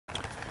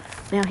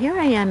Now here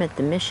I am at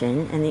the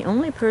Mission, and the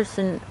only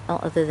person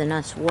other than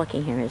us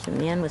walking here is a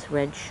man with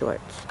red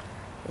shorts.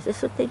 Is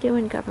this what they do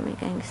in government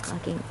gang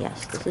stalking?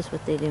 Yes, this is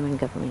what they do in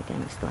government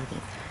gang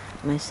stalking.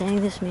 Am I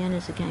saying this man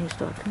is a gang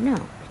stalker?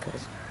 No,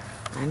 because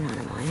I'm not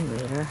a mind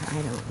reader.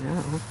 I don't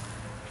know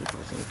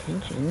people's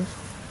intentions.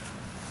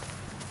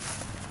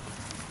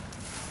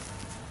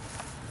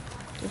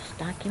 Just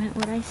document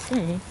what I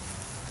see.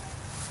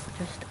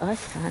 Just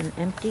us on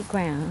empty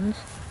grounds,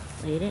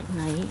 late at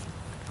night,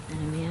 and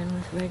a man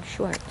with red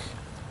shorts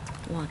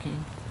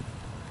walking.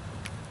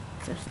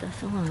 Just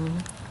us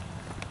alone.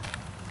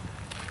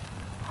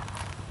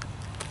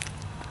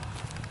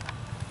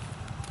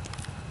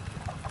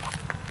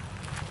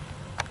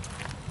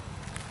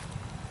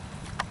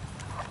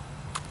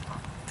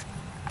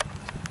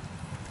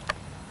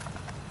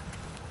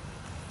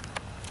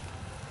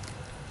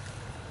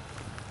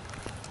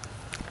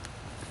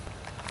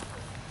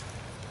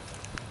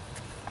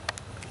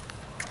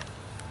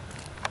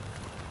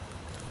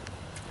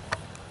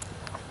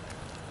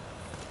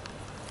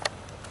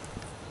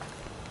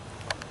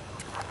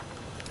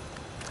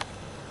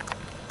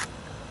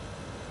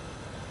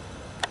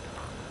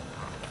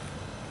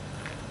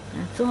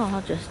 That's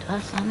all, just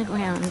us on the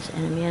grounds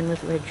and a man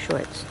with red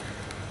shorts.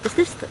 Is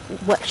this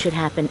what should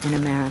happen in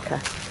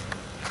America?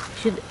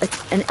 Should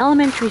an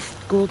elementary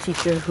school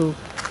teacher who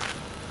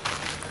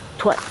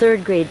taught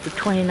 3rd grade for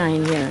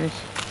 29 years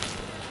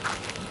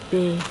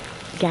be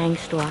gang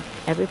stalked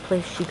every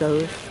place she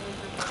goes?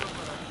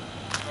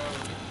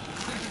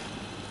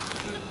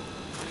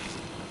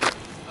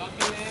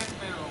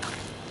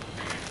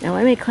 Now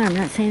I make clear, I'm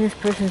not saying this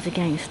person's a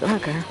gang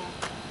stalker.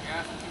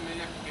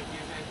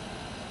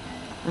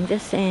 I'm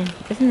just saying,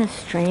 isn't this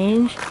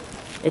strange?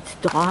 It's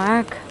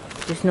dark,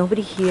 there's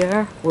nobody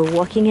here, we're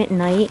walking at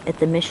night at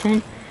the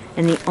Mission,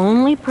 and the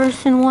only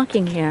person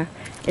walking here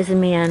is a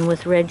man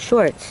with red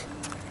shorts.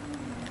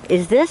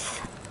 Is this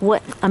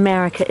what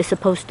America is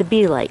supposed to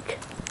be like?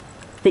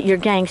 That you're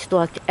gang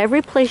stalked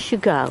every place you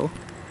go,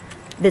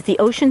 that the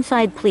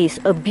Oceanside police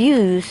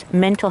abuse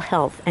mental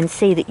health and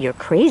say that you're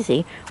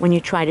crazy when you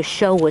try to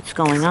show what's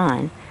going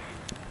on,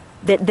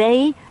 that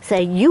they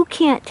say you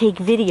can't take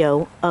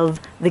video of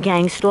the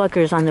gang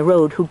stalkers on the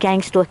road who gang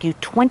stalk you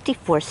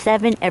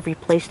 24/7 every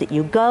place that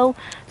you go.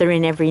 They're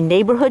in every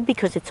neighborhood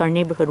because it's our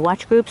neighborhood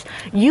watch groups.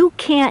 You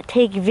can't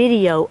take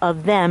video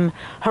of them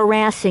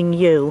harassing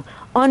you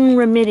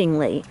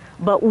unremittingly,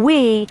 but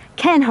we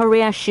can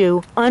harass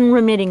you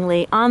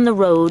unremittingly on the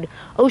road.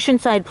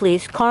 Oceanside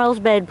police,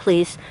 Carlsbad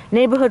police,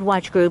 neighborhood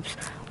watch groups,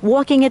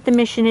 walking at the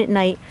Mission at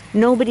night,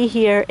 nobody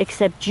here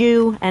except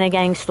you and a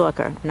gang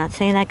stalker. I'm not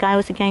saying that guy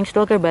was a gang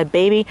stalker, but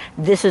baby,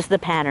 this is the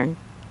pattern.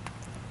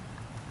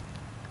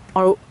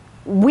 Or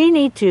we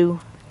need to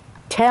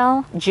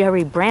tell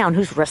Jerry Brown,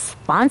 who's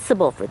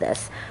responsible for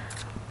this,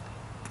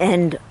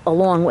 and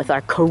along with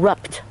our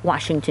corrupt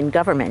Washington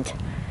government,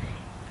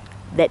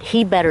 that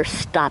he better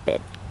stop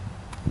it.